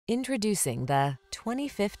Introducing the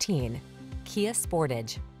 2015 Kia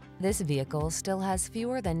Sportage. This vehicle still has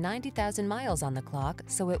fewer than 90,000 miles on the clock,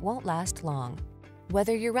 so it won't last long.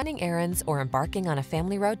 Whether you're running errands or embarking on a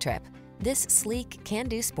family road trip, this sleek,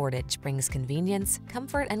 can-do Sportage brings convenience,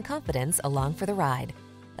 comfort, and confidence along for the ride.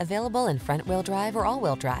 Available in front-wheel drive or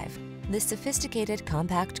all-wheel drive, this sophisticated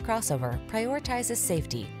compact crossover prioritizes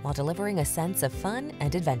safety while delivering a sense of fun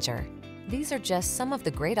and adventure. These are just some of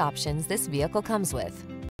the great options this vehicle comes with: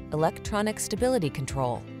 electronic stability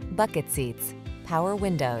control, bucket seats, power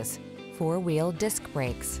windows, four-wheel disc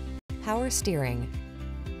brakes, power steering.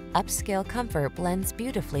 Upscale comfort blends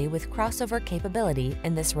beautifully with crossover capability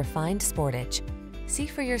in this refined Sportage. See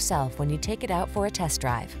for yourself when you take it out for a test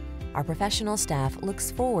drive. Our professional staff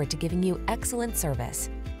looks forward to giving you excellent service.